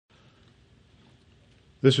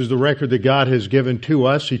This is the record that God has given to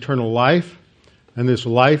us, eternal life, and this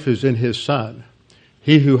life is in His Son.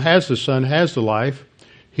 He who has the Son has the life.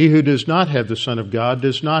 He who does not have the Son of God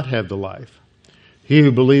does not have the life. He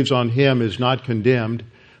who believes on Him is not condemned,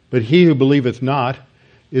 but he who believeth not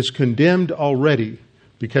is condemned already,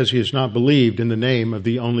 because he has not believed in the name of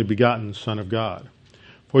the only begotten Son of God.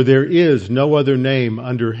 For there is no other name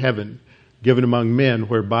under heaven given among men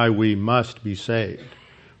whereby we must be saved.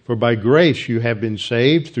 For by grace you have been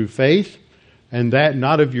saved through faith, and that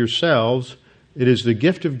not of yourselves. It is the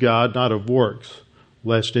gift of God, not of works,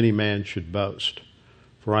 lest any man should boast.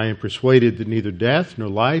 For I am persuaded that neither death, nor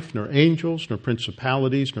life, nor angels, nor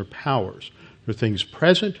principalities, nor powers, nor things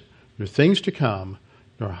present, nor things to come,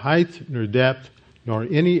 nor height, nor depth, nor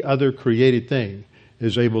any other created thing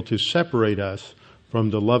is able to separate us from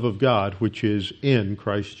the love of God which is in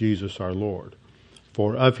Christ Jesus our Lord.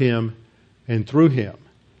 For of Him, and through Him,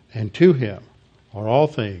 and to Him are all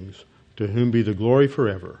things, to whom be the glory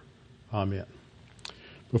forever. Amen.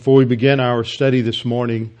 Before we begin our study this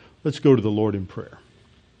morning, let's go to the Lord in prayer.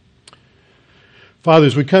 Father,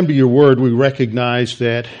 as we come to your word, we recognize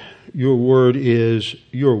that your word is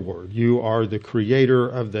your word. You are the creator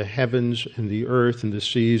of the heavens and the earth and the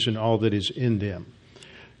seas and all that is in them.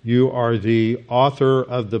 You are the author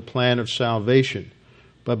of the plan of salvation.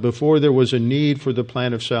 But before there was a need for the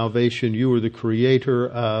plan of salvation, you were the creator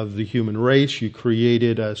of the human race. You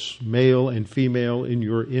created us male and female in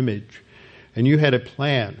your image. And you had a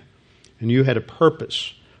plan and you had a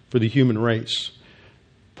purpose for the human race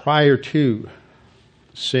prior to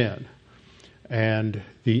sin and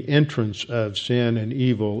the entrance of sin and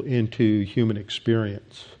evil into human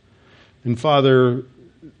experience. And Father,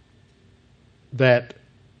 that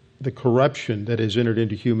the corruption that has entered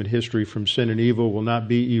into human history from sin and evil will not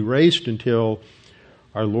be erased until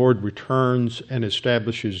our Lord returns and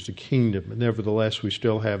establishes the kingdom. And nevertheless, we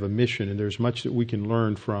still have a mission, and there's much that we can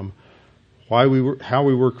learn from how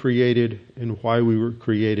we were created and why we were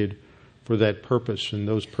created for that purpose, and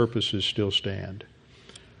those purposes still stand.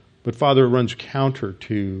 But Father, it runs counter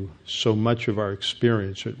to so much of our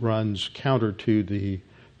experience. It runs counter to the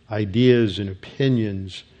ideas and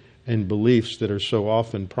opinions and beliefs that are so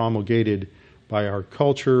often promulgated by our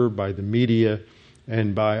culture, by the media,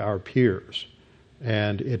 and by our peers.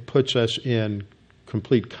 And it puts us in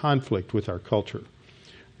complete conflict with our culture.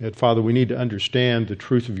 And Father, we need to understand the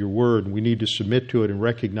truth of your word. We need to submit to it and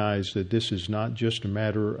recognize that this is not just a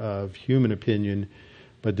matter of human opinion,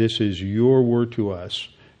 but this is your word to us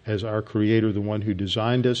as our Creator, the one who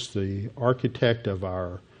designed us, the architect of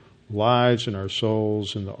our lives and our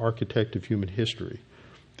souls, and the architect of human history,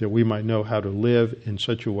 that we might know how to live in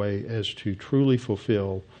such a way as to truly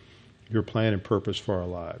fulfill your plan and purpose for our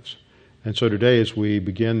lives. And so today, as we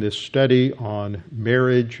begin this study on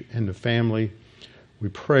marriage and the family, we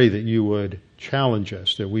pray that you would challenge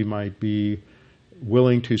us, that we might be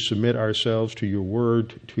willing to submit ourselves to your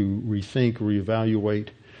word, to rethink, reevaluate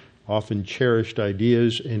often cherished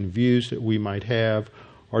ideas and views that we might have,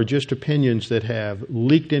 or just opinions that have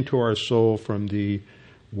leaked into our soul from the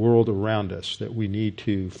world around us that we need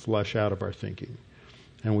to flush out of our thinking.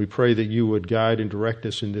 And we pray that you would guide and direct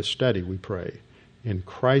us in this study, we pray. In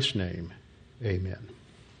Christ's name, amen.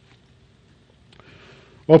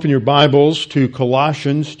 Open your Bibles to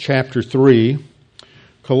Colossians chapter 3.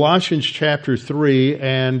 Colossians chapter 3,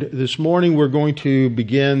 and this morning we're going to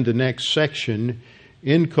begin the next section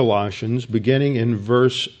in Colossians, beginning in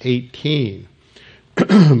verse 18.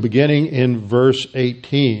 Beginning in verse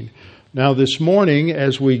 18. Now this morning,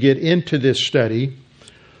 as we get into this study,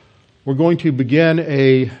 we're going to begin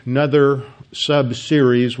another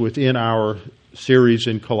sub-series within our series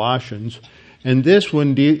in Colossians. And this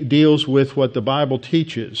one deals with what the Bible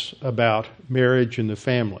teaches about marriage and the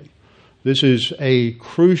family. This is a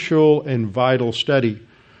crucial and vital study,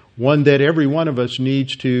 one that every one of us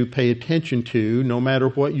needs to pay attention to, no matter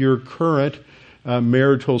what your current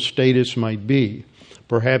marital status might be.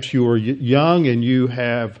 Perhaps you are young and you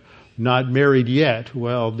have not married yet.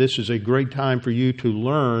 Well, this is a great time for you to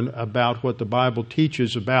learn about what the Bible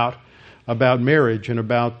teaches about marriage and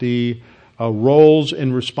about the roles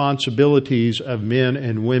and responsibilities of men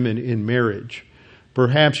and women in marriage.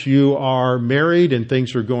 Perhaps you are married and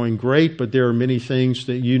things are going great, but there are many things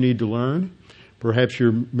that you need to learn. Perhaps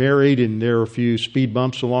you're married and there are a few speed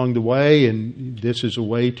bumps along the way, and this is a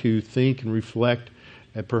way to think and reflect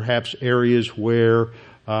at perhaps areas where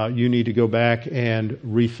you need to go back and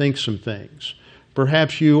rethink some things.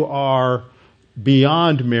 Perhaps you are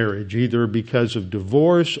beyond marriage, either because of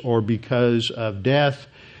divorce or because of death,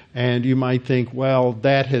 and you might think, well,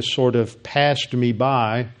 that has sort of passed me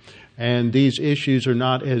by, and these issues are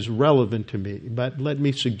not as relevant to me. But let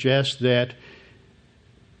me suggest that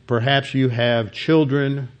perhaps you have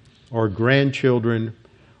children or grandchildren,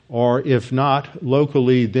 or if not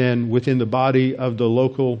locally, then within the body of the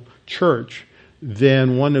local church.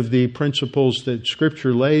 Then one of the principles that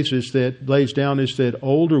Scripture lays down is that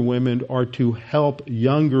older women are to help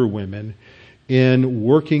younger women in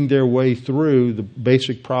working their way through the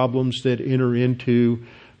basic problems that enter into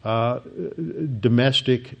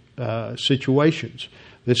domestic situations.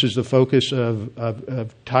 This is the focus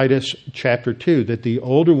of Titus chapter 2, that the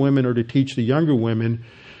older women are to teach the younger women.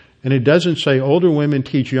 And it doesn't say older women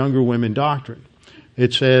teach younger women doctrine.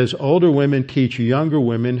 It says older women teach younger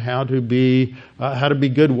women how to be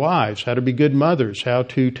good wives, how to be good mothers, how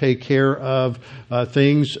to take care of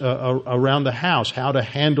things around the house, how to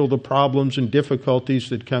handle the problems and difficulties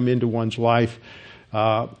that come into one's life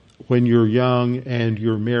when you're young and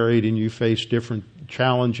you're married and you face different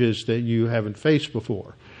challenges that you haven't faced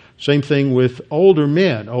before. Same thing with older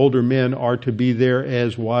men. Older men are to be there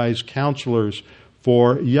as wise counselors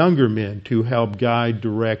for younger men to help guide,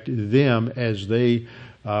 direct them as they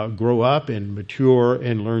grow up and mature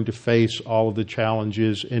and learn to face all of the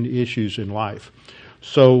challenges and issues in life.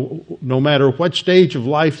 So no matter what stage of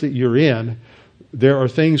life that you're in, there are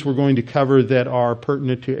things we're going to cover that are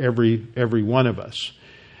pertinent to every one of us.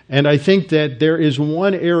 And I think that there is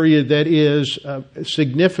one area that is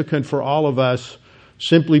significant for all of us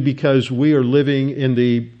simply because we are living in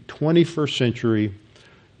the 21st century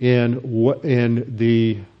in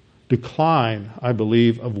the decline, I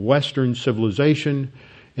believe, of Western civilization,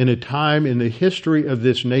 in a time in the history of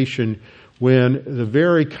this nation when the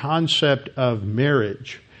very concept of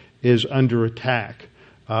marriage is under attack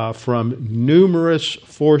from numerous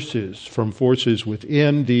forces, from forces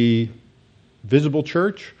within the visible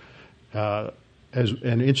church, as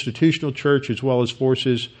an institutional church, as well as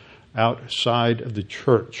forces outside of the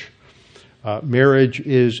church. Marriage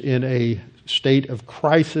is in a state of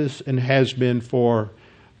crisis and has been for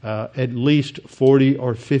at least 40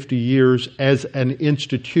 or 50 years as an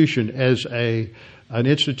institution, an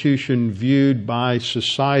institution viewed by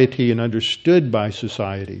society and understood by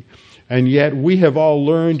society. And yet we have all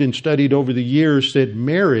learned and studied over the years that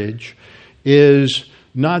marriage is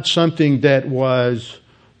not something that was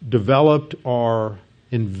developed or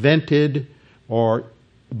invented or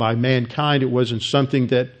by mankind. It wasn't something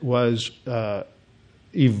that was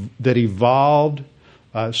that evolved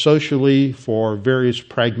socially for various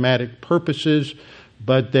pragmatic purposes,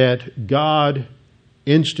 but that God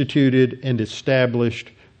instituted and established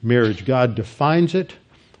marriage. God defines it,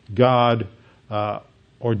 God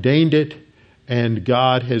ordained it, and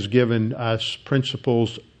God has given us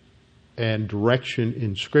principles and direction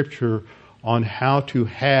in Scripture on how to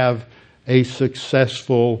have a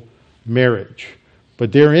successful marriage.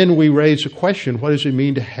 But therein we raise a question, what does it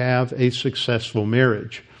mean to have a successful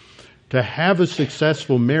marriage? To have a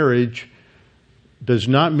successful marriage does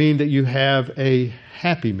not mean that you have a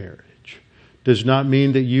happy marriage. Does not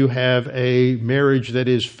mean that you have a marriage that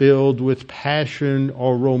is filled with passion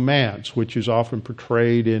or romance, which is often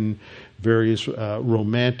portrayed in various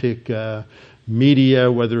romantic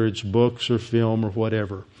media, whether it's books or film or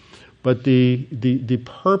whatever. But the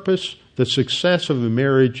purpose, the success of a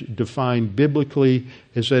marriage defined biblically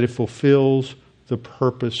is that it fulfills the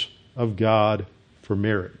purpose of God for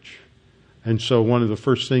marriage. And so one of the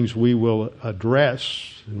first things we will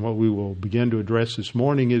address, and what we will begin to address this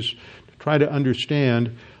morning, is to try to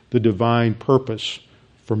understand the divine purpose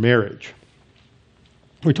for marriage.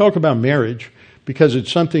 We talk about marriage because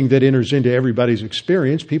it's something that enters into everybody's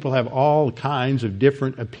experience. People have all kinds of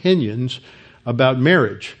different opinions about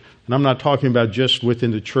marriage. And I'm not talking about just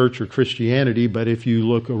within the church or Christianity, but if you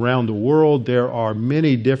look around the world, there are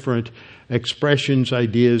many different expressions,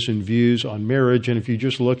 ideas, and views on marriage. And if you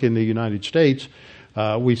just look in the United States,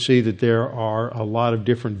 we see that there are a lot of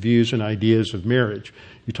different views and ideas of marriage.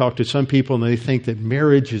 You talk to some people and they think that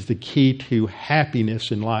marriage is the key to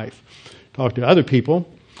happiness in life. Talk to other people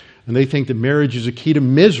and they think that marriage is a key to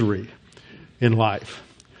misery in life.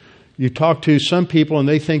 You talk to some people and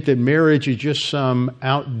they think that marriage is just some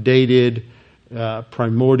outdated,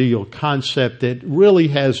 primordial concept that really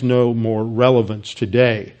has no more relevance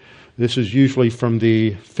today. This is usually from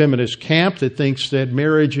the feminist camp that thinks that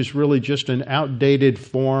marriage is really just an outdated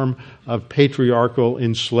form of patriarchal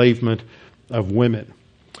enslavement of women.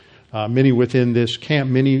 Many within this camp,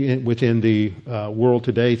 many within the world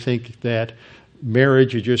today think that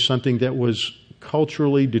marriage is just something that was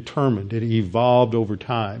culturally determined. It evolved over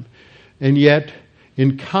time. And yet,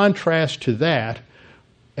 in contrast to that,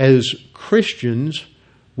 as Christians,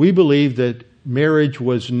 we believe that marriage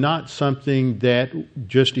was not something that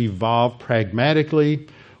just evolved pragmatically.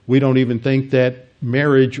 We don't even think that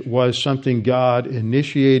marriage was something God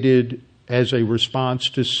initiated as a response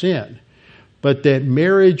to sin, but that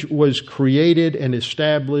marriage was created and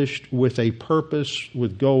established with a purpose,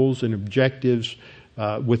 with goals and objectives,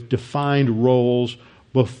 with defined roles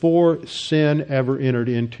before sin ever entered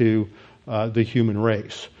into the human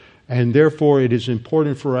race. And therefore, it is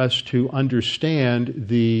important for us to understand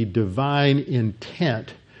the divine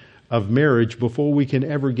intent of marriage before we can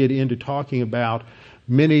ever get into talking about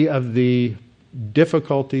many of the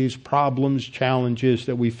difficulties, problems, challenges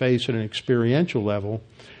that we face at an experiential level.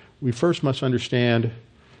 We first must understand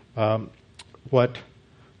what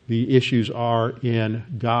the issues are in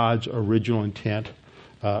God's original intent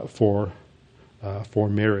for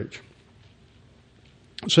marriage.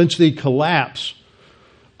 Since the collapse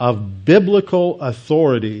of biblical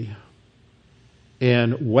authority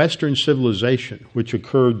in Western civilization, which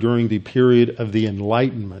occurred during the period of the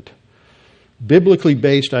Enlightenment, biblically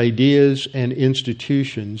based ideas and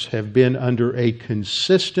institutions have been under a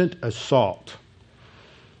consistent assault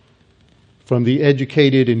from the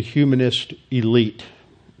educated and humanist elite.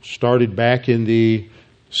 Started back in the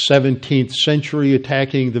 17th century,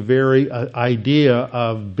 attacking the very idea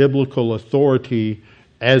of biblical authority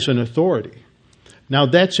as an authority. Now,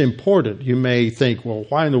 that's important. You may think, well,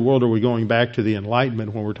 why in the world are we going back to the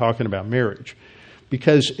Enlightenment when we're talking about marriage?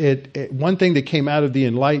 Because one thing that came out of the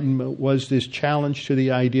Enlightenment was this challenge to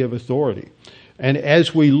the idea of authority. And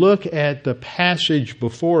as we look at the passage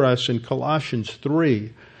before us in Colossians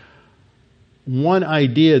 3, one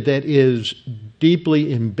idea that is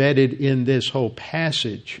deeply embedded in this whole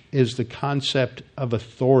passage is the concept of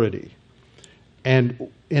authority. And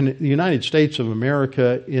in the United States of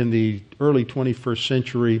America in the early 21st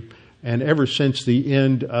century, and ever since the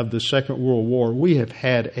end of the Second World War, we have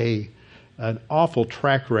had an awful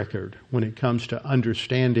track record when it comes to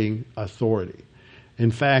understanding authority. In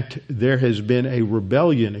fact, there has been a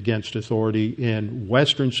rebellion against authority in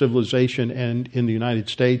Western civilization and in the United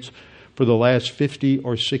States for the last 50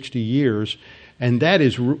 or 60 years, and that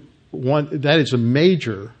is a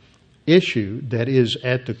major issue that is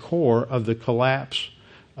at the core of the collapse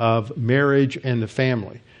of marriage and the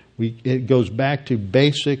family. It goes back to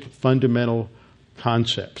basic fundamental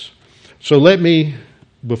concepts. So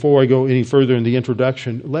before I go any further in the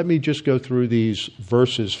introduction, let me just go through these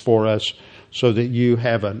verses for us so that you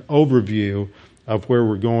have an overview of where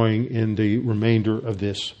we're going in the remainder of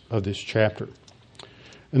this chapter.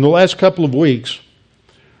 In the last couple of weeks,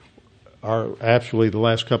 or actually the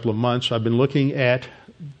last couple of months, I've been looking at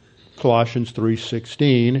Colossians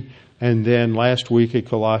 3:16, and then last week at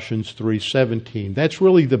Colossians 3:17. That's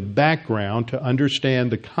really the background to understand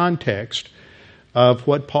the context of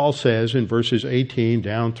what Paul says in verses 18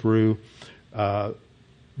 down through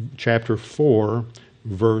chapter 4,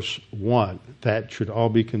 verse 1. That should all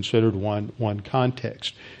be considered one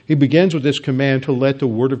context. He begins with this command to let the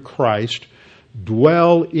word of Christ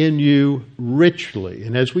dwell in you richly.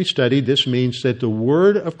 And as we studied, this means that the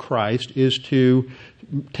word of Christ is to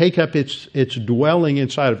take up its dwelling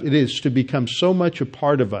inside of it. It is to become so much a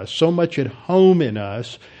part of us, so much at home in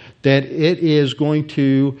us, that it is going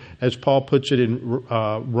to, as Paul puts it in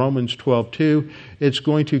Romans 12:2, it's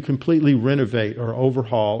going to completely renovate or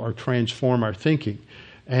overhaul or transform our thinking.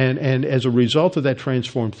 And as a result of that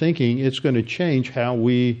transformed thinking, it's going to change how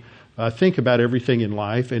we think about everything in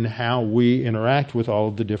life and how we interact with all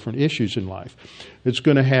of the different issues in life. It's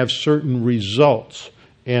going to have certain results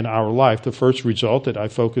in our life. The first result that I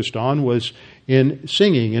focused on was in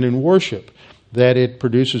singing and in worship, that it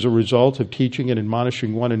produces a result of teaching and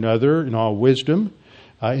admonishing one another in all wisdom,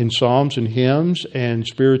 in psalms and hymns and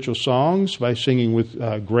spiritual songs, by singing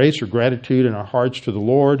with grace or gratitude in our hearts to the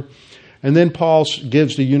Lord. And then Paul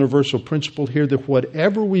gives the universal principle here that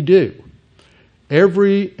whatever we do,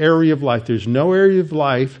 every area of life, there's no area of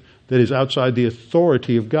life that is outside the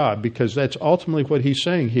authority of God, because that's ultimately what he's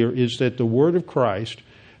saying here, is that the word of Christ,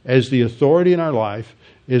 as the authority in our life,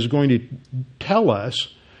 is going to tell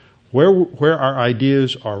us where our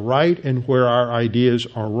ideas are right and where our ideas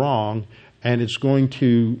are wrong, and it's going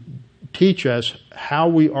to teach us how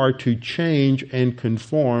we are to change and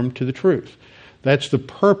conform to the truth. That's the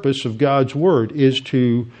purpose of God's word, is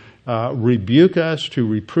to rebuke us, to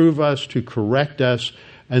reprove us, to correct us,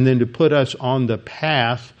 and then to put us on the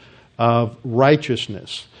path of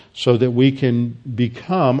righteousness so that we can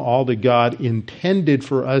become all that God intended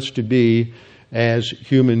for us to be as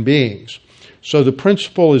human beings. So the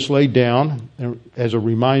principle is laid down as a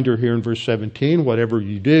reminder here in verse 17, whatever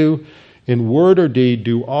you do, in word or deed,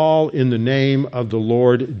 do all in the name of the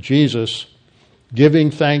Lord Jesus,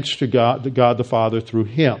 giving thanks to God the Father through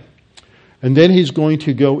him. And then he's going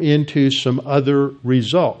to go into some other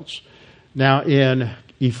results. Now in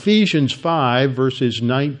Ephesians 5, verses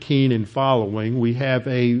 19 and following, we have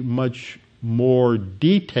a much more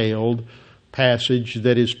detailed passage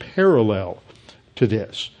that is parallel to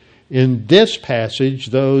this. In this passage,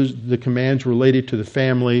 the commands related to the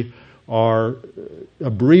family are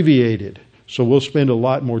abbreviated. So we'll spend a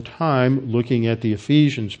lot more time looking at the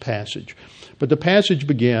Ephesians passage. But the passage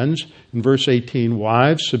begins in verse 18,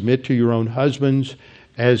 "Wives, submit to your own husbands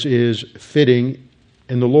as is fitting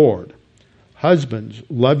in the Lord. Husbands,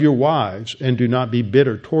 love your wives and do not be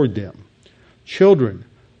bitter toward them. Children,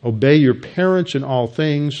 obey your parents in all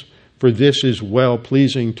things, for this is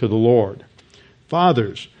well-pleasing to the Lord.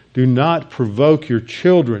 Fathers, do not provoke your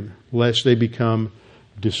children, lest they become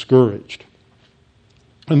discouraged."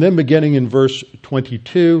 And then beginning in verse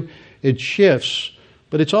 22, it shifts,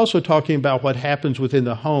 but it's also talking about what happens within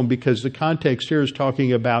the home, because the context here is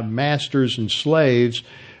talking about masters and slaves.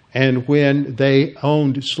 And when they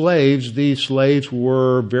owned slaves, these slaves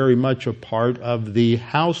were very much a part of the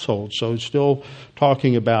household. So it's still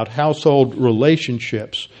talking about household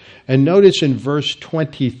relationships. And notice in verse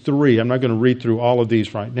 23, I'm not going to read through all of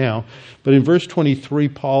these right now, but in verse 23,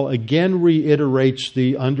 Paul again reiterates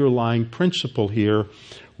the underlying principle here.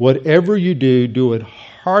 Whatever you do, do it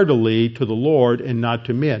heartily to the Lord and not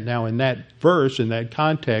to men. Now in that verse, in that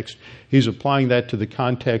context, he's applying that to the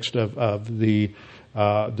context of the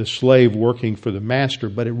slave working for the master.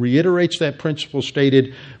 But it reiterates that principle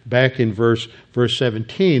stated back in verse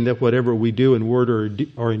 17, that whatever we do in word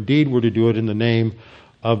or in deed, we're to do it in the name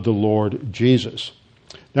of the Lord Jesus.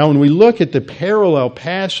 Now when we look at the parallel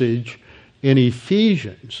passage in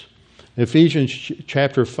Ephesians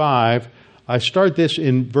chapter 5, I start this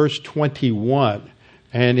in verse 21.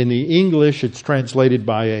 And in the English, it's translated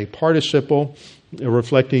by a participle,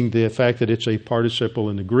 reflecting the fact that it's a participle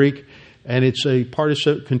in the Greek. And it's a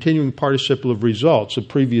continuing participle of results. The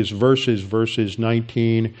previous verses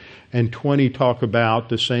 19 and 20, talk about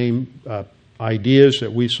the same ideas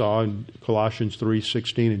that we saw in Colossians 3,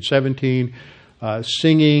 16 and 17.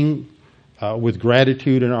 Singing with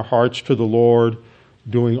gratitude in our hearts to the Lord,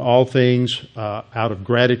 doing all things out of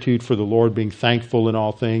gratitude for the Lord, being thankful in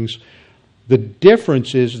all things. The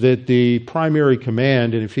difference is that the primary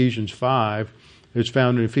command in Ephesians 5 is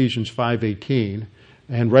found in Ephesians 5:18.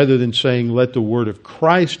 And rather than saying, let the word of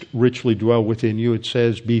Christ richly dwell within you, it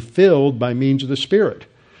says, be filled by means of the Spirit.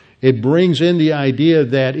 It brings in the idea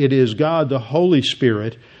that it is God, the Holy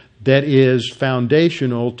Spirit, that is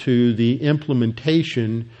foundational to the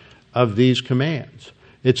implementation of these commands.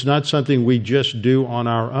 It's not something we just do on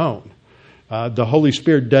our own. The Holy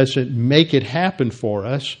Spirit doesn't make it happen for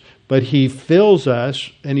us, but He fills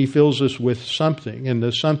us, and He fills us with something. And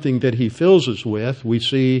the something that He fills us with, we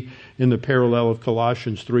see in the parallel of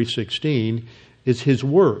Colossians 3:16, is His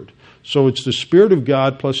Word. So it's the Spirit of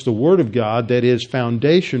God plus the Word of God that is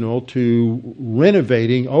foundational to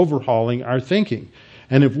renovating, overhauling our thinking.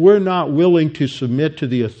 And if we're not willing to submit to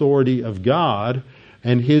the authority of God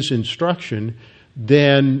and His instruction,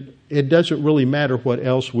 then it doesn't really matter what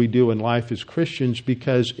else we do in life as Christians,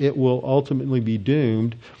 because it will ultimately be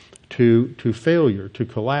doomed to failure, to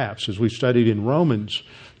collapse. As we studied in Romans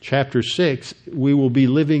chapter 6, we will be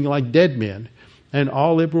living like dead men, and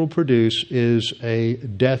all it will produce is a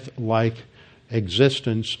death-like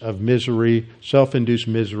existence of misery, self-induced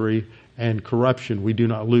misery, and corruption. We do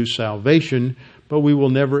not lose salvation, but we will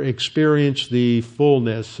never experience the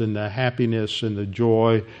fullness and the happiness and the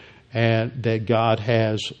joy that God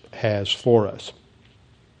has for us.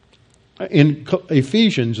 In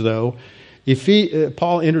Ephesians, though,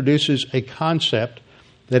 Paul introduces a concept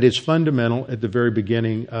that is fundamental at the very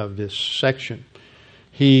beginning of this section.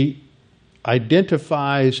 He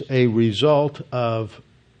identifies a result of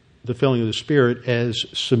the filling of the Spirit as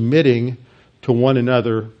submitting to one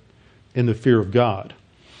another in the fear of God.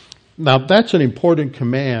 Now, that's an important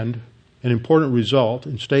command, an important result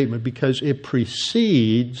and statement, because it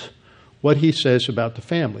precedes what he says about the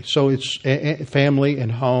family. So it's family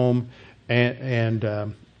and home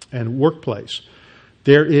and workplace.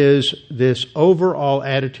 There is this overall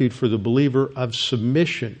attitude for the believer of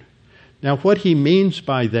submission. Now, what he means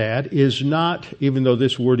by that is not, even though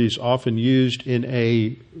this word is often used in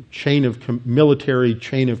a military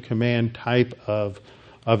chain of command type of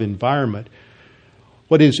environment,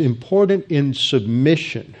 what is important in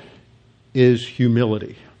submission is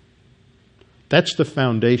humility. That's the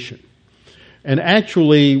foundation. And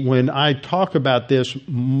actually, when I talk about this,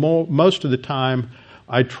 most of the time,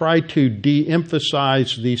 I try to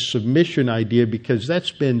de-emphasize the submission idea, because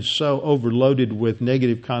that's been so overloaded with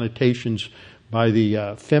negative connotations by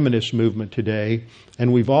the feminist movement today,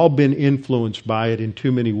 and we've all been influenced by it in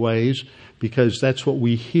too many ways because that's what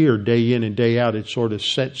we hear day in and day out. It sort of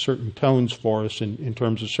sets certain tones for us in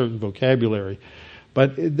terms of certain vocabulary.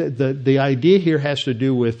 But the idea here has to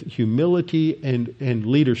do with humility and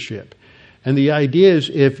leadership. And the idea is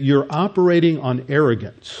if you're operating on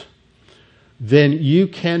arrogance, then you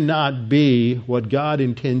cannot be what God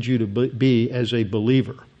intends you to be as a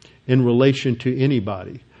believer in relation to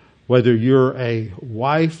anybody. Whether you're a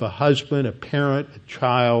wife, a husband, a parent, a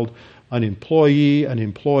child, an employee, an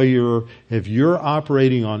employer, if you're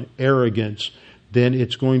operating on arrogance, then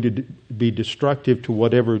it's going to be destructive to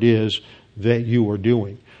whatever it is that you are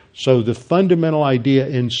doing. So the fundamental idea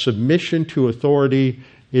in submission to authority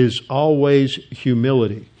is always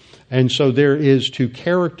humility. And so there is to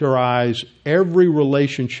characterize every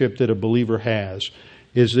relationship that a believer has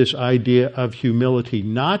is this idea of humility,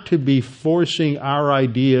 not to be forcing our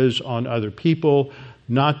ideas on other people,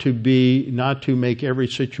 not to make every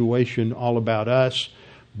situation all about us,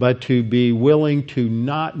 but to be willing to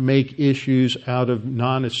not make issues out of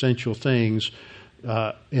non-essential things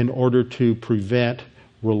in order to prevent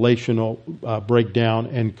relational breakdown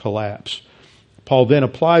and collapse. Paul then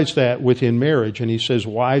applies that within marriage, and he says,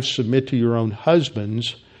 wives, submit to your own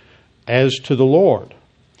husbands as to the Lord.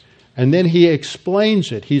 And then he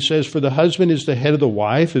explains it. He says, for the husband is the head of the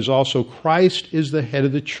wife, as also Christ is the head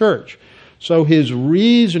of the church. So his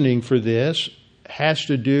reasoning for this has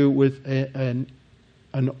to do with an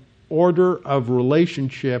order of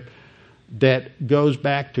relationship that goes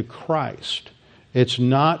back to Christ. It's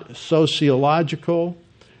not sociological.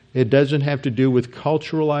 It doesn't have to do with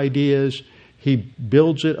cultural ideas. He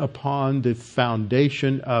builds it upon the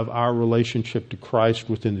foundation of our relationship to Christ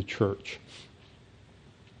within the church.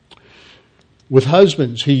 With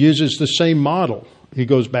husbands, he uses the same model. He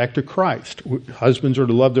goes back to Christ. Husbands are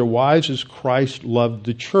to love their wives as Christ loved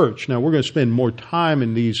the church. Now, we're going to spend more time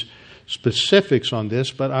in these specifics on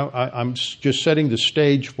this, but I'm just setting the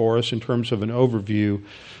stage for us in terms of an overview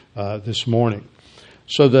this morning.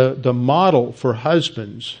 So the model for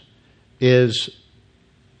husbands is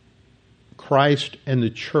Christ and the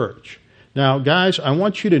church. Now, guys, I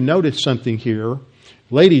want you to notice something here,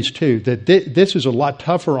 ladies too, that this is a lot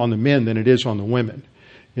tougher on the men than it is on the women.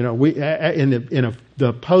 You know, in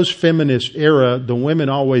the post-feminist era, the women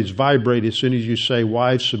always vibrate as soon as you say,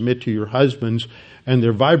 wives, submit to your husbands, and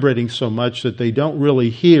they're vibrating so much that they don't really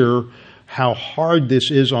hear how hard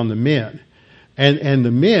this is on the men. And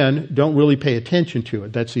the men don't really pay attention to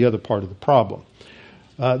it. That's the other part of the problem.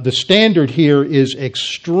 The standard here is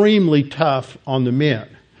extremely tough on the men.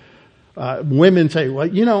 Women say, well,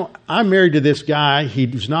 you know, I'm married to this guy.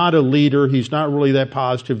 He's not a leader. He's not really that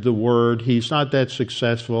positive of the word. He's not that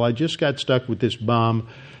successful. I just got stuck with this bum.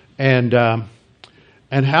 And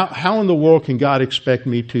how in the world can God expect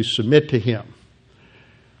me to submit to him?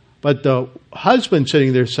 But the husband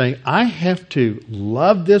sitting there saying, I have to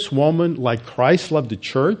love this woman like Christ loved the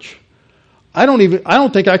church. I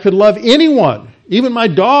don't think I could love anyone, even my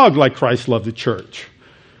dog, like Christ loved the church.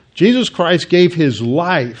 Jesus Christ gave his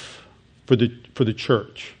life for the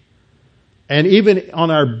church. And even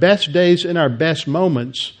on our best days, in our best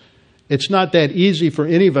moments, it's not that easy for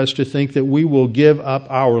any of us to think that we will give up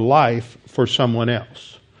our life for someone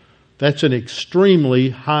else. That's an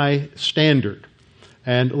extremely high standard.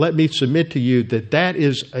 And let me submit to you that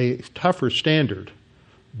is a tougher standard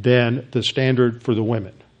than the standard for the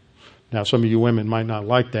women. Now, some of you women might not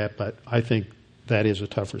like that, but I think that is a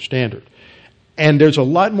tougher standard. And there's a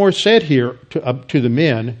lot more said here to the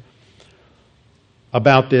men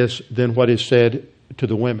about this than what is said to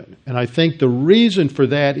the women. And I think the reason for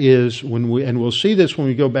that is, and we'll see this when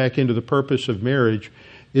we go back into the purpose of marriage,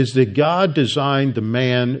 is that God designed the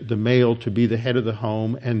man, the male, to be the head of the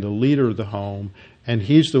home and the leader of the home, and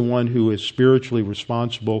he's the one who is spiritually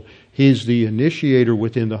responsible. He's the initiator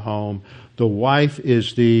within the home. The wife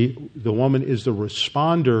is the woman is the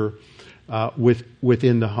responder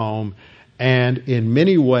within the home. And in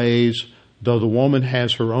many ways, though the woman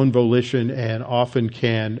has her own volition and often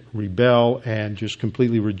can rebel and just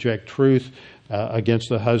completely reject truth against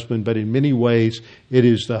the husband, but in many ways, it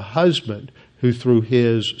is the husband who, through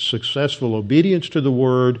his successful obedience to the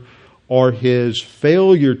word or his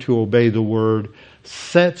failure to obey the word,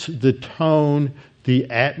 sets the tone, the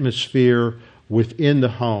atmosphere within the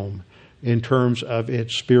home in terms of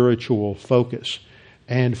its spiritual focus.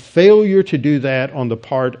 And failure to do that on the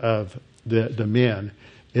part of the men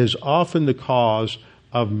is often the cause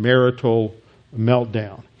of marital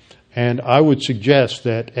meltdown. And I would suggest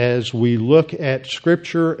that as we look at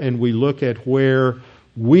Scripture and we look at where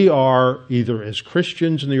we are, either as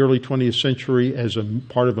Christians in the early 20th century, as a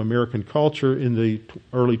part of American culture in the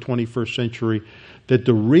early 21st century, that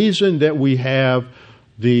the reason that we have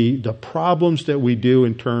the problems that we do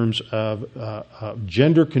in terms of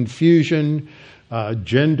gender confusion,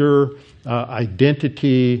 gender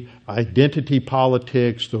identity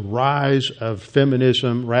politics, the rise of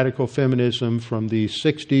feminism, radical feminism from the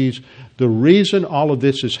 60s, the reason all of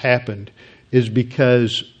this has happened is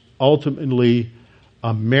because ultimately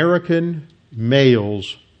American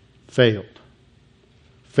males failed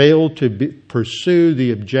to pursue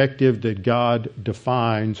the objective that God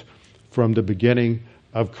defines from the beginning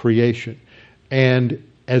of creation. And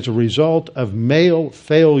as a result of male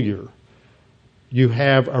failure, you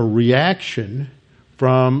have a reaction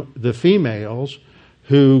from the females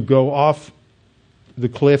who go off the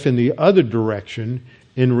cliff in the other direction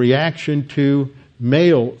in reaction to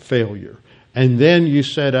male failure. And then you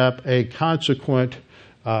set up a consequent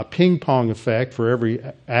ping-pong effect. For every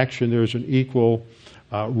action, there's an equal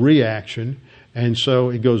reaction. And so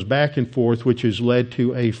it goes back and forth, which has led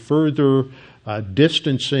to a further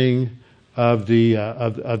distancing of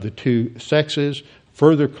the two sexes,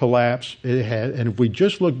 further collapse. And if we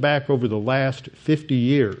just look back over the last 50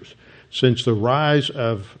 years, since the rise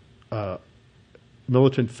of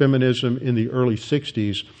militant feminism in the early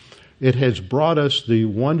 60s, it has brought us the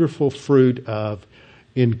wonderful fruit of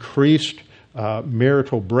increased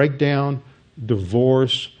marital breakdown,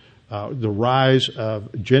 divorce, the rise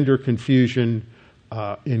of gender confusion,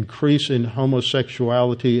 increase in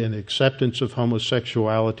homosexuality and acceptance of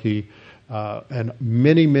homosexuality, and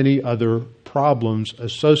many, many other problems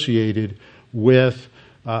associated with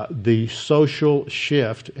the social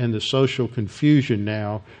shift and the social confusion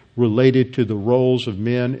now related to the roles of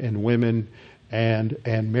men and women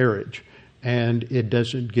and marriage. And it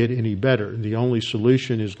doesn't get any better. The only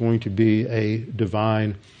solution is going to be a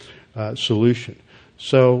divine solution.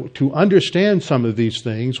 So to understand some of these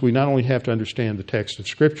things, we not only have to understand the text of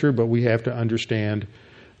Scripture, but we have to understand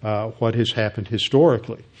what has happened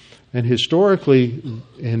historically. And historically,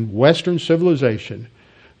 in Western civilization,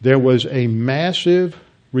 there was a massive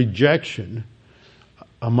rejection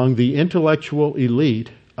among the intellectual elite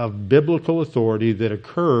of biblical authority that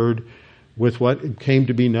occurred with what came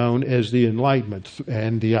to be known as the Enlightenment.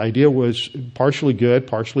 And the idea was partially good,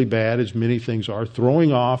 partially bad, as many things are,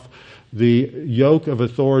 throwing off the yoke of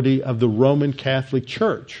authority of the Roman Catholic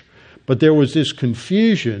Church. But there was this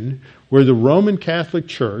confusion where the Roman Catholic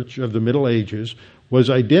Church of the Middle Ages was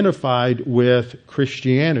identified with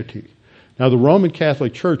Christianity. Now, the Roman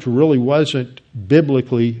Catholic Church really wasn't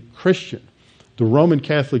biblically Christian. The Roman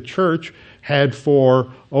Catholic Church had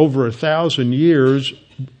for over 1,000 years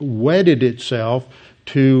wedded itself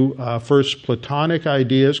to first Platonic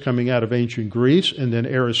ideas coming out of ancient Greece and then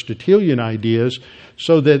Aristotelian ideas,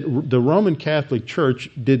 so that the Roman Catholic Church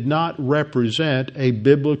did not represent a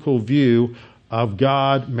biblical view of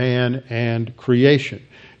God, man, and creation.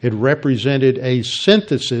 It represented a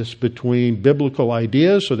synthesis between biblical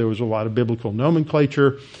ideas, so there was a lot of biblical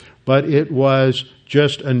nomenclature, but it was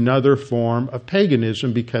just another form of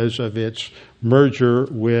paganism because of its merger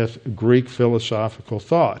with Greek philosophical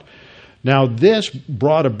thought. Now, this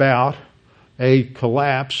brought about a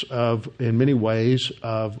collapse of, in many ways,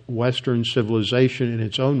 of Western civilization in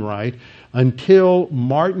its own right, until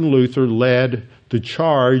Martin Luther led the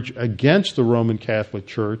charge against the Roman Catholic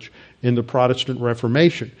Church in the Protestant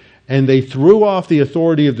Reformation. And they threw off the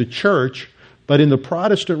authority of the church, but in the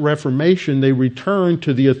Protestant Reformation, they returned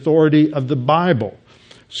to the authority of the Bible,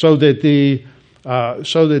 so that the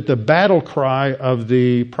battle cry of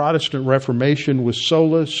the Protestant Reformation was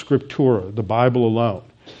sola scriptura, the Bible alone.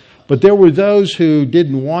 But there were those who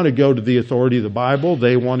didn't want to go to the authority of the Bible.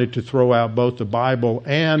 They wanted to throw out both the Bible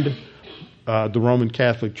and the Roman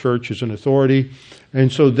Catholic Church as an authority. And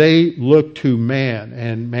so they looked to man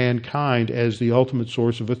and mankind as the ultimate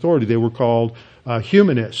source of authority. They were called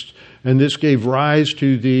humanists. And this gave rise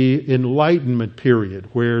to the Enlightenment period,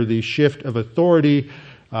 where the shift of authority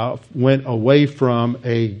went away from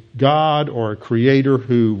a God or a creator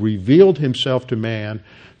who revealed himself to man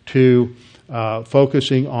to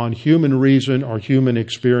focusing on human reason or human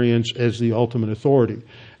experience as the ultimate authority.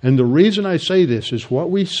 And the reason I say this is what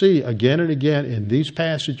we see again and again in these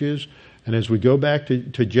passages, and as we go back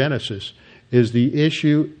to Genesis, is the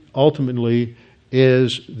issue ultimately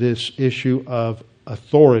is this issue of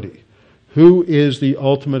authority. Who is the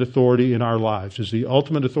ultimate authority in our lives? Is the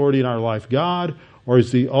ultimate authority in our life God, or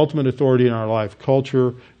is the ultimate authority in our life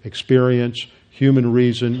culture, experience, human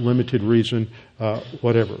reason, limited reason,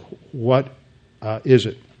 whatever? What is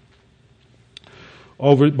it?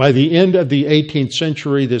 By the end of the 18th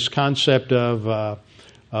century, this concept of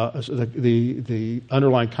the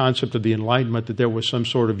underlying concept of the Enlightenment, that there was some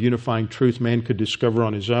sort of unifying truth man could discover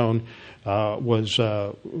on his own, was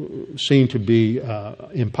seen to be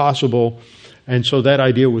impossible. And so that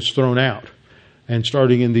idea was thrown out. And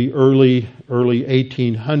starting in the early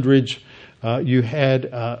 1800s, you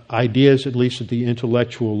had ideas, at least at the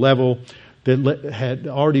intellectual level, that had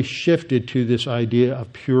already shifted to this idea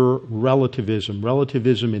of pure relativism.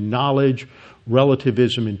 Relativism in knowledge,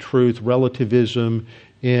 relativism in truth, relativism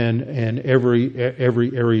in every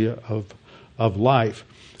area of life.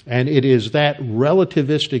 And it is that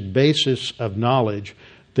relativistic basis of knowledge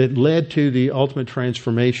that led to the ultimate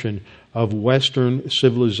transformation of Western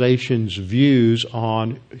civilization's views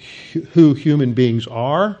on who human beings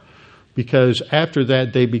are, because after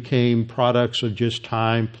that they became products of just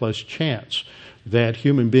time plus chance. That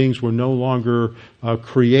human beings were no longer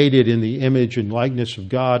created in the image and likeness of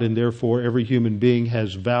God, and therefore every human being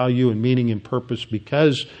has value and meaning and purpose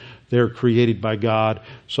because they're created by God,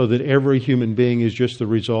 so that every human being is just the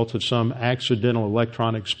result of some accidental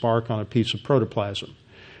electronic spark on a piece of protoplasm.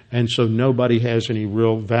 And so nobody has any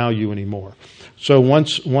real value anymore. So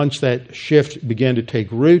once that shift began to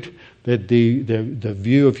take root, that the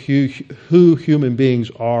view of who human beings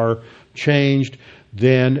are changed,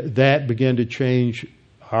 then that began to change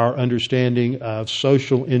our understanding of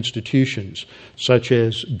social institutions, such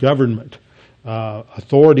as government,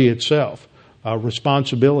 authority itself,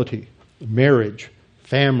 responsibility, marriage,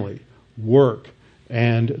 family, work,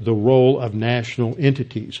 and the role of national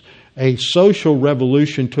entities. A social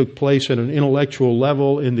revolution took place at an intellectual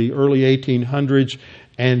level in the early 1800s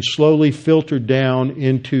and slowly filtered down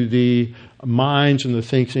into the minds and the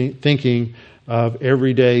thinking of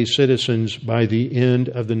everyday citizens by the end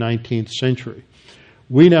of the 19th century.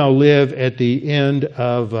 We now live at the end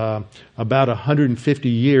of about 150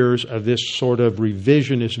 years of this sort of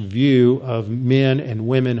revisionist view of men and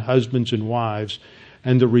women, husbands and wives,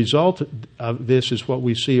 and the result of this is what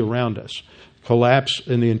we see around us. Collapse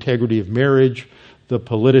in the integrity of marriage, the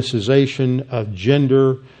politicization of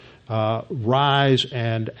gender, rise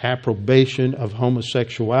and approbation of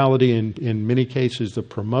homosexuality, and in many cases the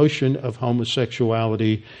promotion of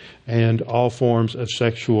homosexuality, and all forms of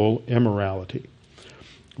sexual immorality.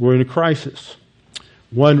 We're in a crisis.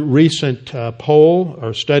 One recent poll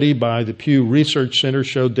or study by the Pew Research Center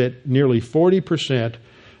showed that nearly 40%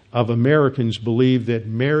 of Americans believe that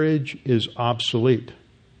marriage is obsolete.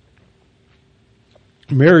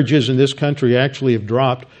 Marriages in this country actually have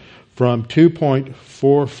dropped from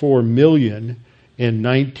 2.44 million in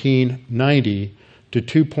 1990 to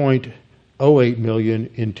 2.08 million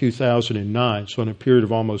in 2009. So in a period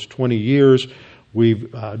of almost 20 years,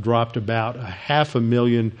 we've dropped about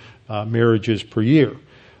 500,000 marriages per year.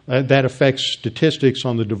 That affects statistics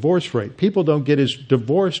on the divorce rate. People don't get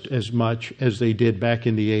divorced as much as they did back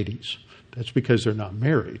in the 80s. That's because they're not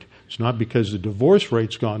married. It's not because the divorce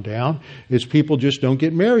rate's gone down. It's people just don't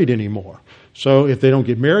get married anymore. So if they don't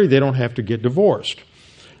get married, they don't have to get divorced.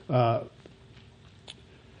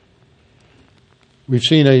 We've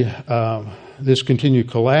seen this continued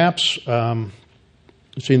collapse. We've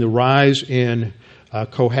seen the rise in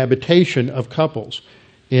cohabitation of couples.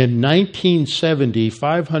 In 1970,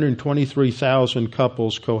 523,000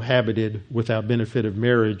 couples cohabited without benefit of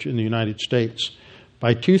marriage in the United States.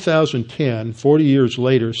 By 2010, 40 years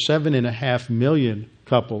later, 7.5 million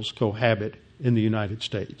couples cohabit in the United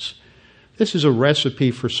States. This is a recipe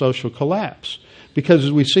for social collapse, because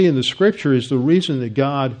as we see in the Scripture, is the reason that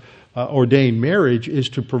God ordained marriage is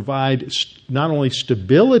to provide not only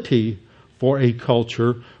stability for a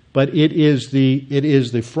culture, but it is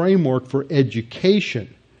the framework for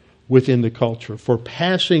education within the culture, for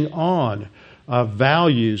passing on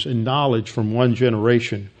values and knowledge from one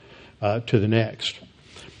generation to the next.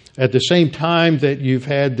 At the same time that you've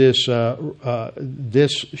had this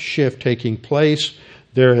shift taking place,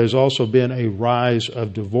 there has also been a rise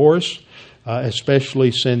of divorce,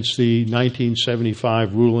 especially since the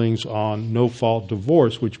 1975 rulings on no-fault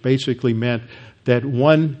divorce, which basically meant that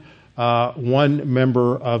one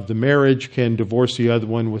member of the marriage can divorce the other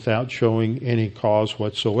one without showing any cause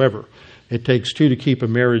whatsoever. It takes two to keep a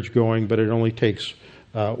marriage going, but it only takes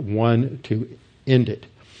one to end it.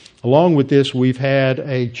 Along with this, we've had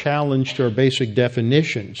a challenge to our basic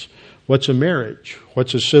definitions. What's a marriage?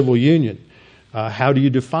 What's a civil union? How do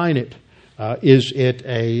you define it? Is it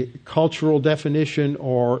a cultural definition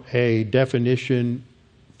or a definition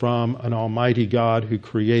from an almighty God who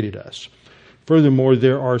created us? Furthermore,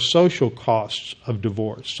 there are social costs of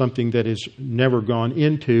divorce, something that is never gone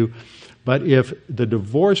into. But if the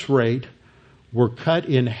divorce rate were cut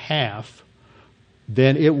in half,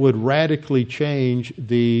 then it would radically change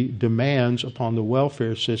the demands upon the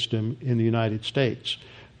welfare system in the United States.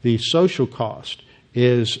 The social cost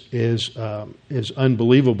is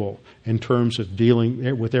unbelievable in terms of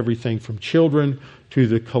dealing with everything from children to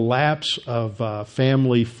the collapse of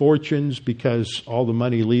family fortunes, because all the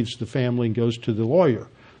money leaves the family and goes to the lawyer.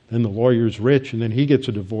 Then the lawyer's rich, and then he gets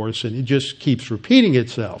a divorce, and it just keeps repeating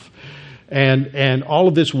itself. And all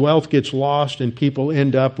of this wealth gets lost, and people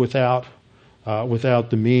end up without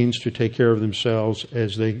the means to take care of themselves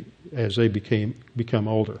as they become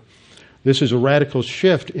older. This is a radical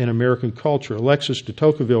shift in American culture. Alexis de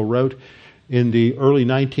Tocqueville wrote in the early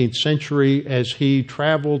 19th century, as he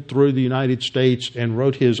traveled through the United States and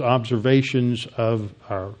wrote his observations of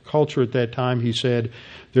our culture at that time, he said,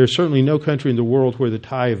 "There is certainly no country in the world where the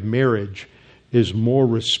tie of marriage is more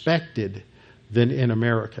respected than in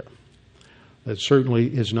America." That certainly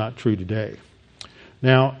is not true today.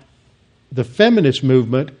 Now, the feminist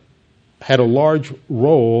movement had a large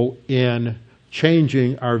role in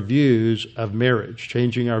changing our views of marriage,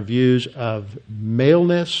 changing our views of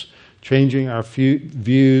maleness, changing our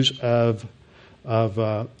views of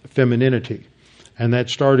femininity. And that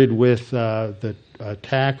started with the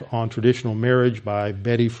attack on traditional marriage by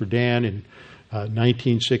Betty Friedan in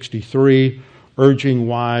 1963, urging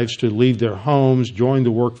wives to leave their homes, join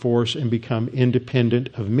the workforce, and become independent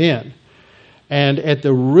of men. And at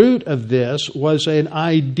the root of this was an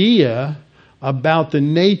idea about the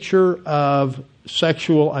nature of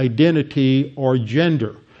sexual identity or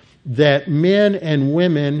gender, that men and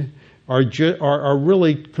women are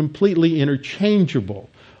really completely interchangeable.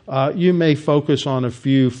 You may focus on a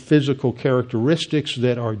few physical characteristics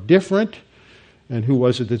that are different. And who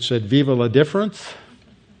was it that said, "Vive la difference"?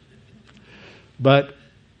 But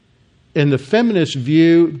in the feminist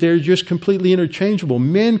view, they're just completely interchangeable.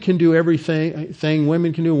 Men can do everything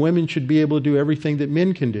women can do. Women should be able to do everything that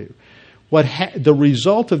men can do. The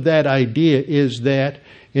result of that idea is that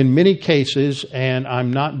in many cases, and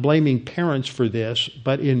I'm not blaming parents for this,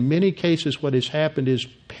 but in many cases what has happened is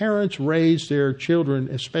parents raise their children,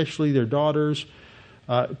 especially their daughters,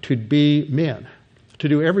 to be men, to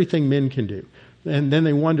do everything men can do. And then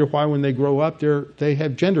they wonder why when they grow up they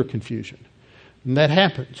have gender confusion. And that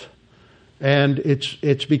happens. And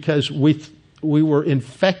it's because we were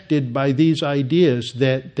infected by these ideas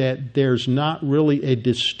that there's not really a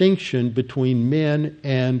distinction between men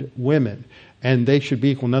and women, and they should be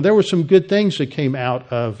equal. Now, there were some good things that came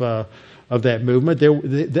out of that movement,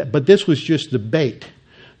 but this was just the bait.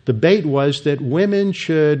 The bait was that women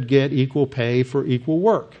should get equal pay for equal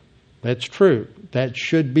work. That's true. That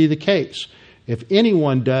should be the case. If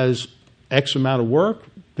anyone does X amount of work,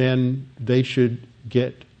 then they should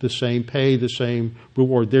get the same pay, the same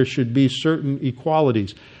reward. There should be certain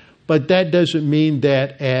equalities. But that doesn't mean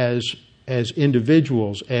that as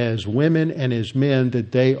individuals, as women and as men,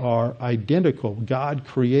 that they are identical. God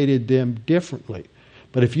created them differently.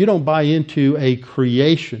 But if you don't buy into a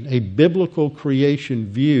biblical creation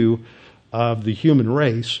view of the human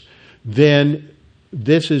race, then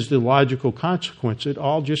this is the logical consequence. It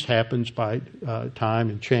all just happens by time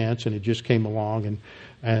and chance, and it just came along,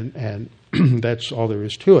 and that's all there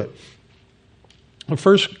is to it.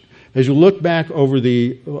 First, as you look back over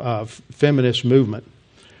the feminist movement,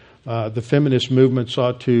 the feminist movement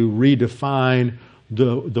sought to redefine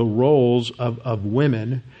the roles of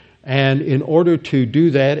women, and in order to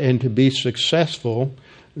do that and to be successful,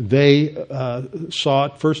 they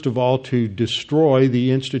sought, first of all, to destroy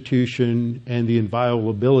the institution and the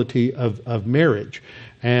inviolability of marriage.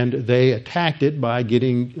 And they attacked it by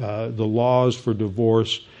getting the laws for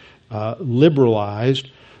divorce liberalized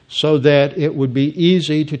so that it would be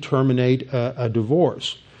easy to terminate a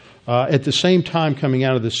divorce. At the same time, coming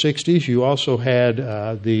out of the 60s, you also had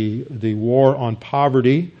the war on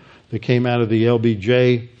poverty that came out of the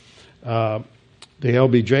LBJ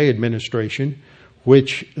administration,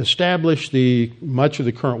 which established much of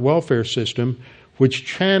the current welfare system, which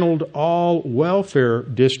channeled all welfare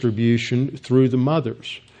distribution through the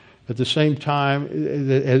mothers. At the same time,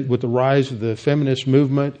 with the rise of the feminist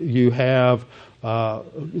movement, you have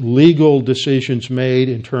legal decisions made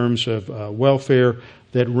in terms of welfare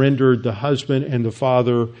that rendered the husband and the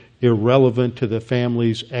father irrelevant to the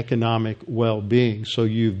family's economic well-being. So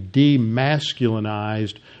you've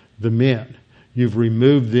demasculinized the men. You've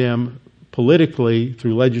removed them politically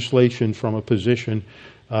through legislation from a position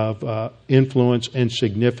of influence and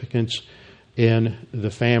significance in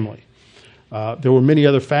the family. There were many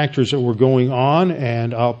other factors that were going on,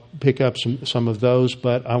 and I'll pick up some of those,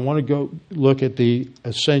 but I want to go look at the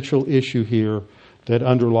essential issue here that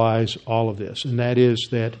underlies all of this, and that is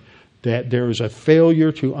that there is a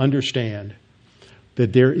failure to understand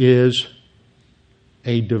that there is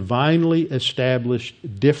a divinely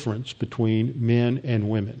established difference between men and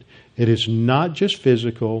women. It is not just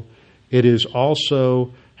physical. It is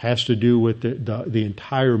also has to do with the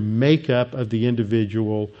entire makeup of the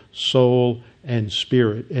individual soul and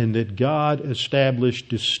spirit, and that God established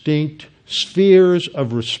distinct spheres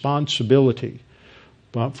of responsibility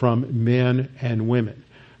from men and women.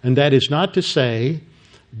 And that is not to say,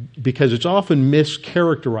 because it's often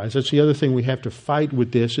mischaracterized, that's the other thing we have to fight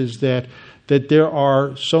with this, is that there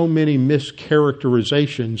are so many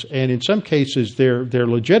mischaracterizations, and in some cases they're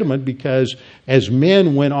legitimate, because as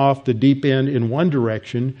men went off the deep end in one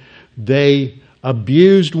direction, they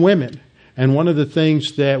abused women. And one of the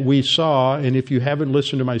things that we saw, and if you haven't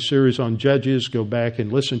listened to my series on Judges, go back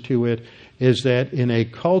and listen to it, is that in a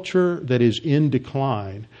culture that is in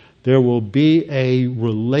decline, there will be a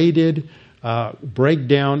related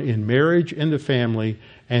breakdown in marriage and the family,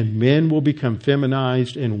 and men will become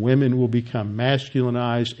feminized and women will become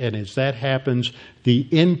masculinized. And as that happens, the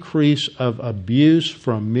increase of abuse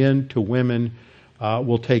from men to women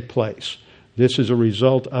will take place. This is a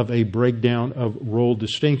result of a breakdown of role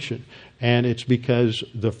distinction. And it's because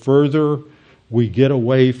the further we get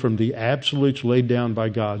away from the absolutes laid down by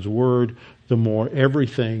God's Word, the more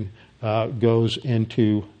everything goes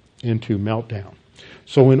into meltdown.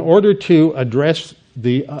 So in order to address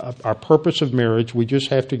our purpose of marriage, we just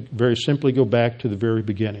have to very simply go back to the very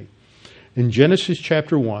beginning. In Genesis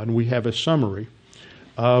chapter 1, we have a summary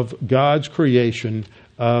of God's creation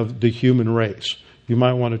of the human race. You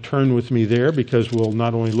might want to turn with me there, because we'll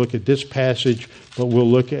not only look at this passage, but we'll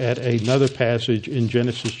look at another passage in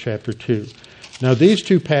Genesis chapter 2. Now, these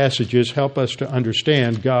two passages help us to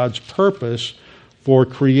understand God's purpose for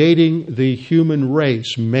creating the human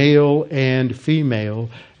race, male and female,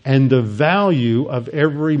 and the value of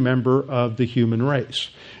every member of the human race.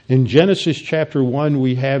 In Genesis chapter 1,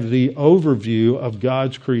 we have the overview of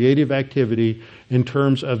God's creative activity in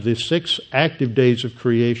terms of the 6 active days of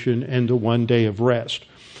creation and the 1 day of rest.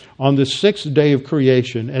 On the 6th day of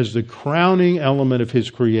creation, as the crowning element of His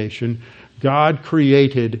creation, God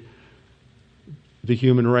created the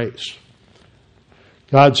human race.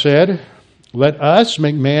 God said, "Let us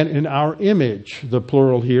make man in our image." The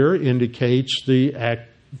plural here indicates the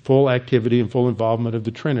full activity and full involvement of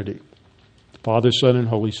the Trinity, Father, Son, and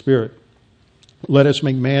Holy Spirit. Let us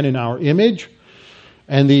make man in our image.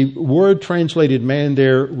 And the word translated man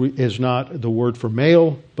there is not the word for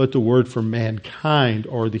male, but the word for mankind,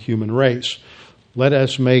 or the human race. Let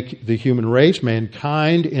us make the human race,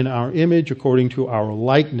 mankind, in our image according to our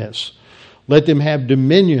likeness. Let them have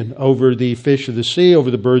dominion over the fish of the sea, over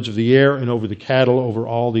the birds of the air, and over the cattle, over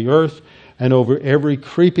all the earth, and over every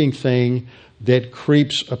creeping thing that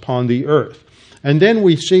creeps upon the earth. And then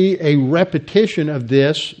we see a repetition of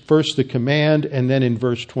this, first the command, and then in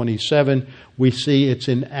verse 27, we see it's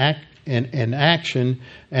in action,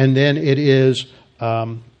 and then it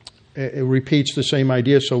repeats the same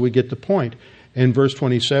idea, so we get the point. In verse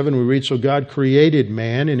 27, we read, "So God created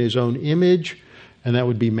man in His own image," and that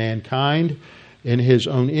would be mankind. "In His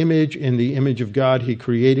own image, in the image of God, He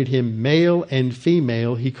created him, male and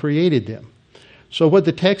female, He created them." So what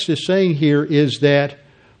the text is saying here is that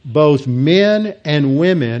both men and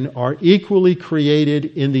women are equally created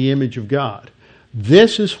in the image of God.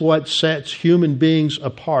 This is what sets human beings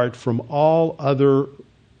apart from all other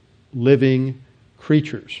living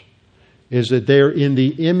creatures, is that they're in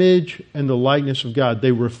the image and the likeness of God.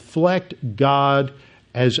 They reflect God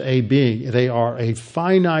as a being. They are a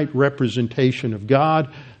finite representation of God.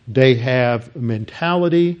 They have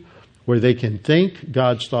mentality where they can think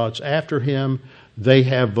God's thoughts after Him. They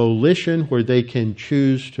have volition where they can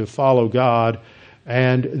choose to follow God.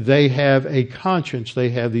 And they have a conscience. They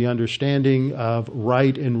have the understanding of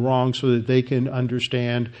right and wrong so that they can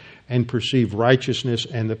understand and perceive righteousness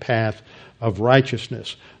and the path of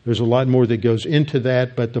righteousness. There's a lot more that goes into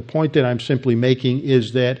that, but the point that I'm simply making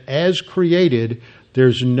is that as created,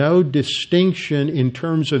 there's no distinction in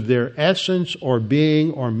terms of their essence or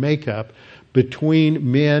being or makeup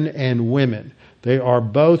between men and women. They are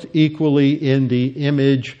both equally in the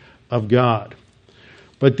image of God.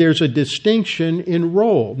 But there's a distinction in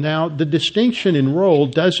role. Now, the distinction in role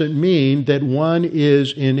doesn't mean that one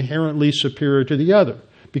is inherently superior to the other,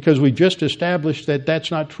 because we just established that that's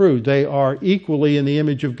not true. They are equally in the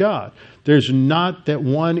image of God. There's not that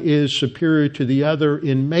one is superior to the other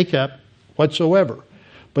in makeup whatsoever.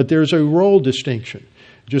 But there's a role distinction.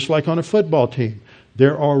 Just like on a football team,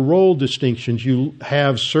 there are role distinctions. You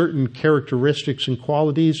have certain characteristics and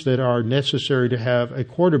qualities that are necessary to have a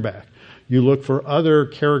quarterback. You look for other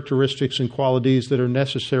characteristics and qualities that are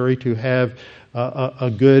necessary to have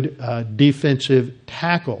a good defensive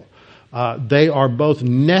tackle. They are both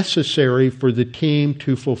necessary for the team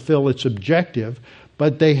to fulfill its objective,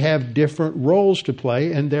 but they have different roles to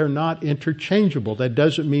play, and they're not interchangeable. That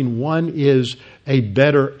doesn't mean one is a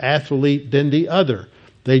better athlete than the other.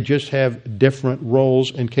 They just have different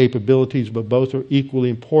roles and capabilities, but both are equally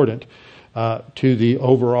important to the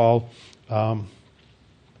overall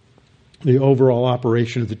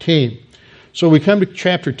operation of the team. So we come to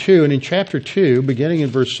chapter 2, and in chapter 2, beginning in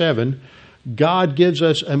verse 7, God gives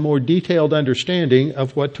us a more detailed understanding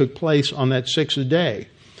of what took place on that sixth day.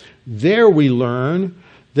 There we learn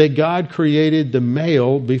that God created the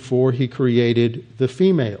male before he created the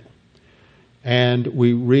female. And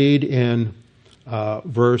we read in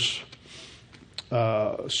verse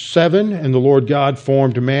 7, and the Lord God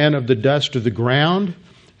formed man of the dust of the ground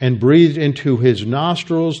and breathed into his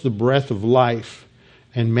nostrils the breath of life,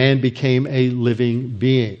 and man became a living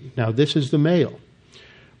being. Now this is the male.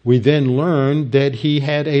 We then learn that he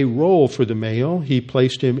had a role for the male. He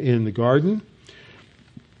placed him in the garden,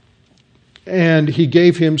 and he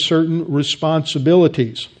gave him certain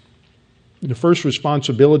responsibilities. The first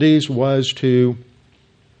responsibilities was to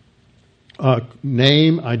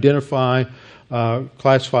name, identify,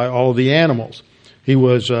 classify all of the animals. He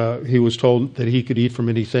was told that he could eat from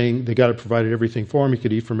anything. God had provided everything for him. He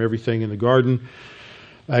could eat from everything in the garden,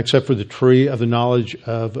 except for the tree of the knowledge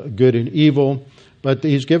of good and evil. But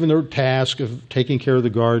he's given the task of taking care of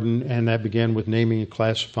the garden, and that began with naming and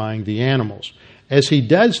classifying the animals. As he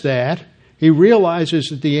does that, he realizes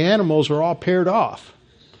that the animals are all paired off.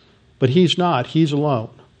 But he's not. He's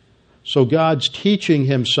alone. So God's teaching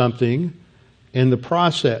him something in the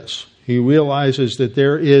process. He realizes that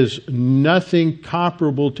there is nothing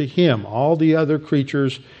comparable to him. All the other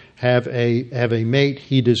creatures have a mate.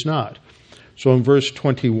 He does not. So in verse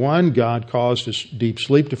 21, God caused a deep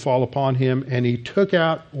sleep to fall upon him, and he took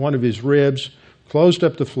out one of his ribs, closed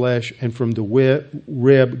up the flesh, and from the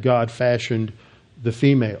rib God fashioned the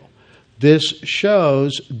female. This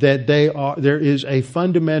shows that there is a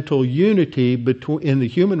fundamental unity in the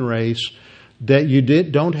human race, that you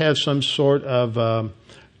don't have some sort of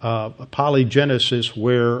polygenesis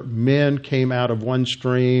where men came out of one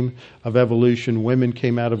stream of evolution, women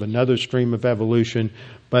came out of another stream of evolution,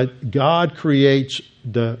 but God creates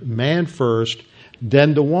the man first,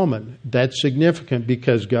 then the woman. That's significant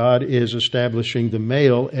because God is establishing the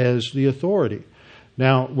male as the authority.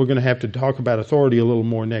 Now, we're going to have to talk about authority a little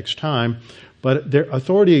more next time, but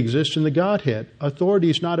authority exists in the Godhead. Authority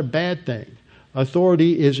is not a bad thing.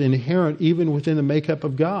 Authority is inherent even within the makeup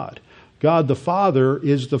of God. God the Father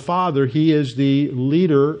is the Father. He is the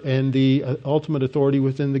leader and the ultimate authority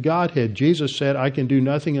within the Godhead. Jesus said, I can do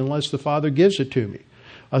nothing unless the Father gives it to me.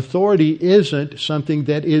 Authority isn't something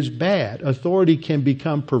that is bad. Authority can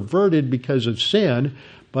become perverted because of sin,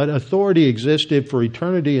 but authority existed for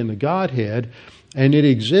eternity in the Godhead, and it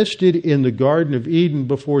existed in the Garden of Eden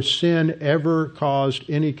before sin ever caused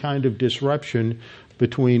any kind of disruption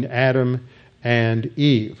between Adam and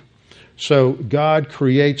Eve. So God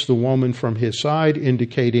creates the woman from his side,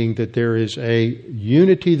 indicating that there is a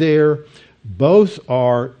unity there. Both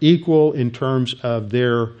are equal in terms of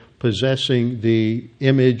their possessing the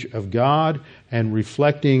image of God and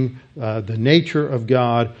reflecting the nature of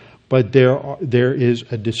God, but there is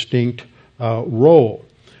a distinct role.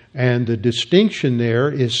 And the distinction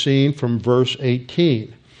there is seen from verse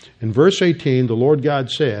 18. In verse 18, the Lord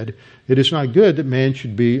God said, "It is not good that man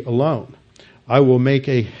should be alone. I will make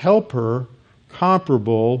a helper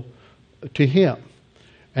comparable to him."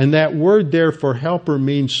 And that word there for helper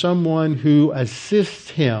means someone who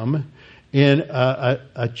assists him in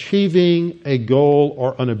achieving a goal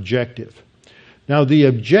or an objective. Now, the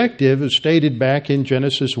objective is stated back in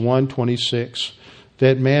Genesis 1:26,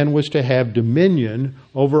 that man was to have dominion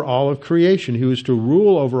over all of creation. He was to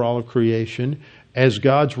rule over all of creation as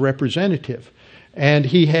God's representative. And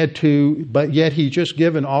he had to, but yet he's just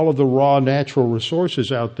given all of the raw natural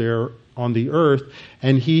resources out there on the earth,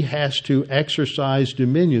 and he has to exercise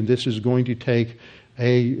dominion. This is going to take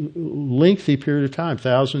a lengthy period of time,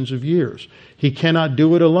 thousands of years. He cannot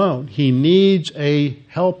do it alone. He needs a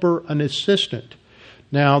helper, an assistant.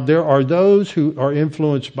 Now, there are those who are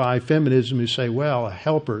influenced by feminism who say, well, a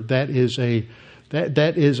helper, that is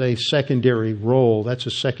a secondary role. That's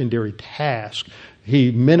a secondary task.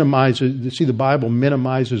 The Bible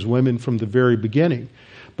minimizes women from the very beginning.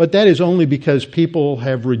 But that is only because people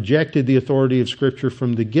have rejected the authority of Scripture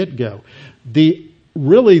from the get-go.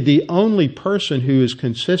 Really, the only person who is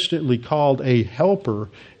consistently called a helper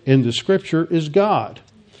in the Scripture is God.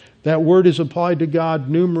 That word is applied to God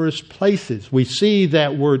numerous places. We see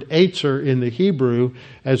that word Eitzer in the Hebrew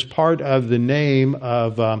as part of the name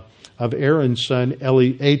of Aaron's son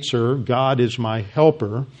Eliezer. God is my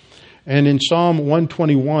helper. And in Psalm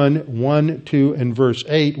 121, 1, 2, and verse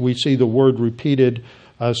 8, we see the word repeated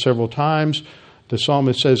several times. The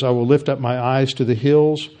psalmist says, I will lift up my eyes to the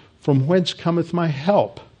hills. From whence cometh my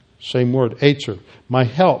help? Same word, Eitzer. My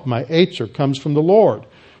help, my Eitzer, comes from the Lord,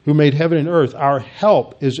 who made heaven and earth. Our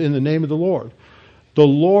help is in the name of the Lord. The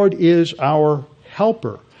Lord is our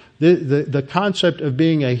helper. The concept of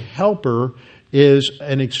being a helper is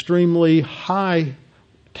an extremely high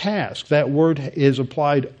task. That word is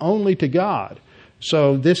applied only to God.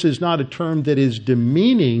 So this is not a term that is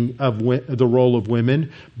demeaning of the role of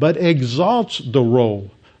women, but exalts the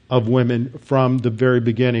role of women from the very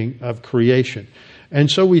beginning of creation. And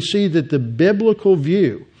so we see that the biblical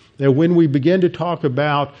view, that when we begin to talk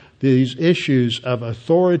about these issues of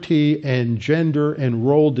authority and gender and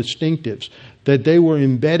role distinctives, that they were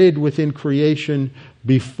embedded within creation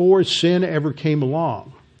before sin ever came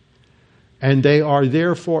along. And they are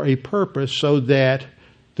there for a purpose so that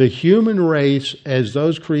the human race, as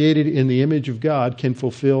those created in the image of God, can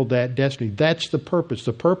fulfill that destiny. That's the purpose.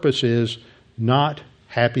 The purpose is not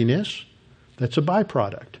happiness. That's a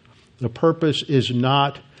byproduct. The purpose is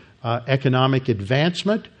not economic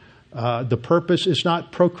advancement. The purpose is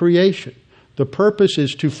not procreation. The purpose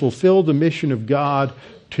is to fulfill the mission of God,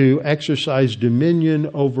 to exercise dominion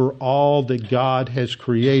over all that God has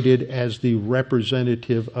created as the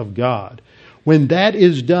representative of God. When that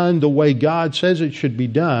is done the way God says it should be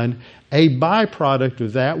done, a byproduct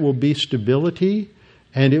of that will be stability,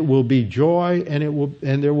 and it will be joy,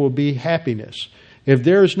 and there will be happiness. If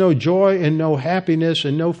there is no joy and no happiness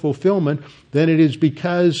and no fulfillment, then it is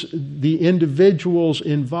because the individuals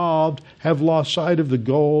involved have lost sight of the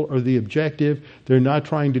goal or the objective. They're not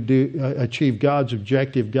trying to achieve God's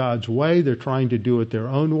objective God's way. They're trying to do it their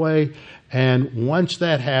own way. And once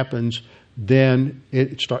that happens, then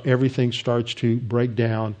everything starts to break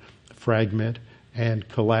down, fragment, and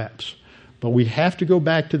collapse. But we have to go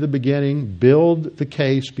back to the beginning, build the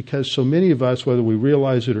case, because so many of us, whether we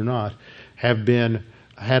realize it or not, have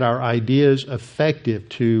had our ideas affected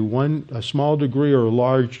to a small degree or a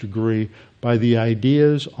large degree by the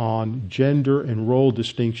ideas on gender and role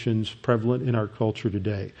distinctions prevalent in our culture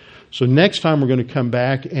today. So next time we're going to come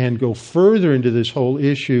back and go further into this whole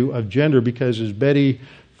issue of gender, because as Betty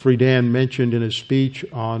Friedan mentioned in a speech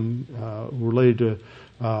on related to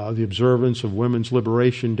the observance of Women's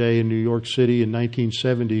Liberation Day in New York City in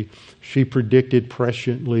 1970, she predicted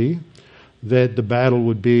presciently that the battle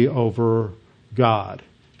would be over God.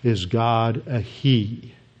 Is God a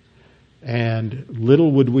he? And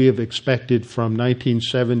little would we have expected from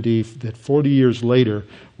 1970 that 40 years later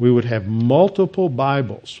we would have multiple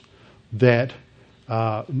Bibles that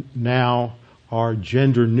now are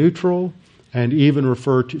gender neutral, and even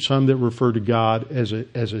some that refer to God as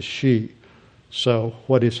a she. So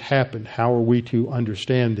what has happened? How are we to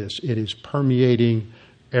understand this? It is permeating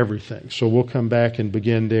everything. So we'll come back and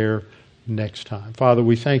begin there next time. Father,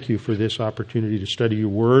 we thank you for this opportunity to study your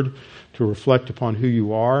word, to reflect upon who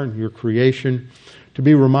you are and your creation, to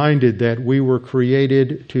be reminded that we were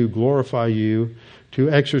created to glorify you, to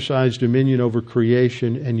exercise dominion over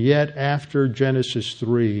creation, and yet after Genesis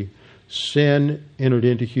 3, sin entered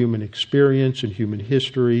into human experience and human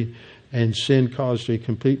history, and sin caused a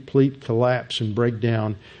complete collapse and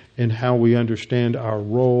breakdown in how we understand our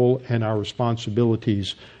role and our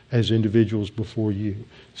responsibilities as individuals before you.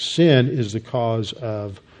 Sin is the cause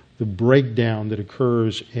of the breakdown that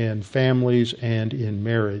occurs in families and in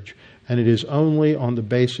marriage. And it is only on the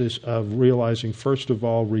basis of realizing, first of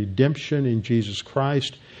all, redemption in Jesus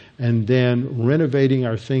Christ, and then renovating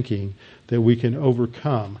our thinking, that we can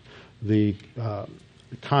overcome the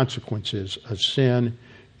consequences of sin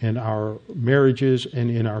in our marriages and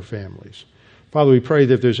in our families. Father, we pray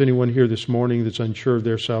that if there's anyone here this morning that's unsure of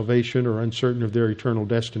their salvation or uncertain of their eternal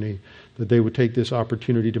destiny, that they would take this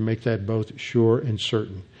opportunity to make that both sure and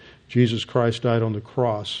certain. Jesus Christ died on the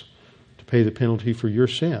cross to pay the penalty for your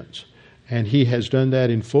sins. And he has done that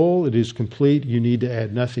in full. It is complete. You need to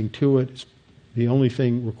add nothing to it. The only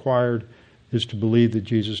thing required is to believe that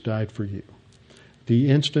Jesus died for you. The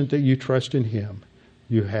instant that you trust in him,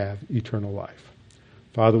 you have eternal life.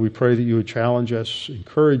 Father, we pray that you would challenge us,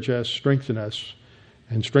 encourage us,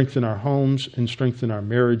 and strengthen our homes and strengthen our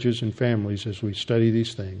marriages and families as we study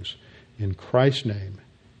these things. In Christ's name,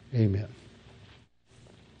 amen.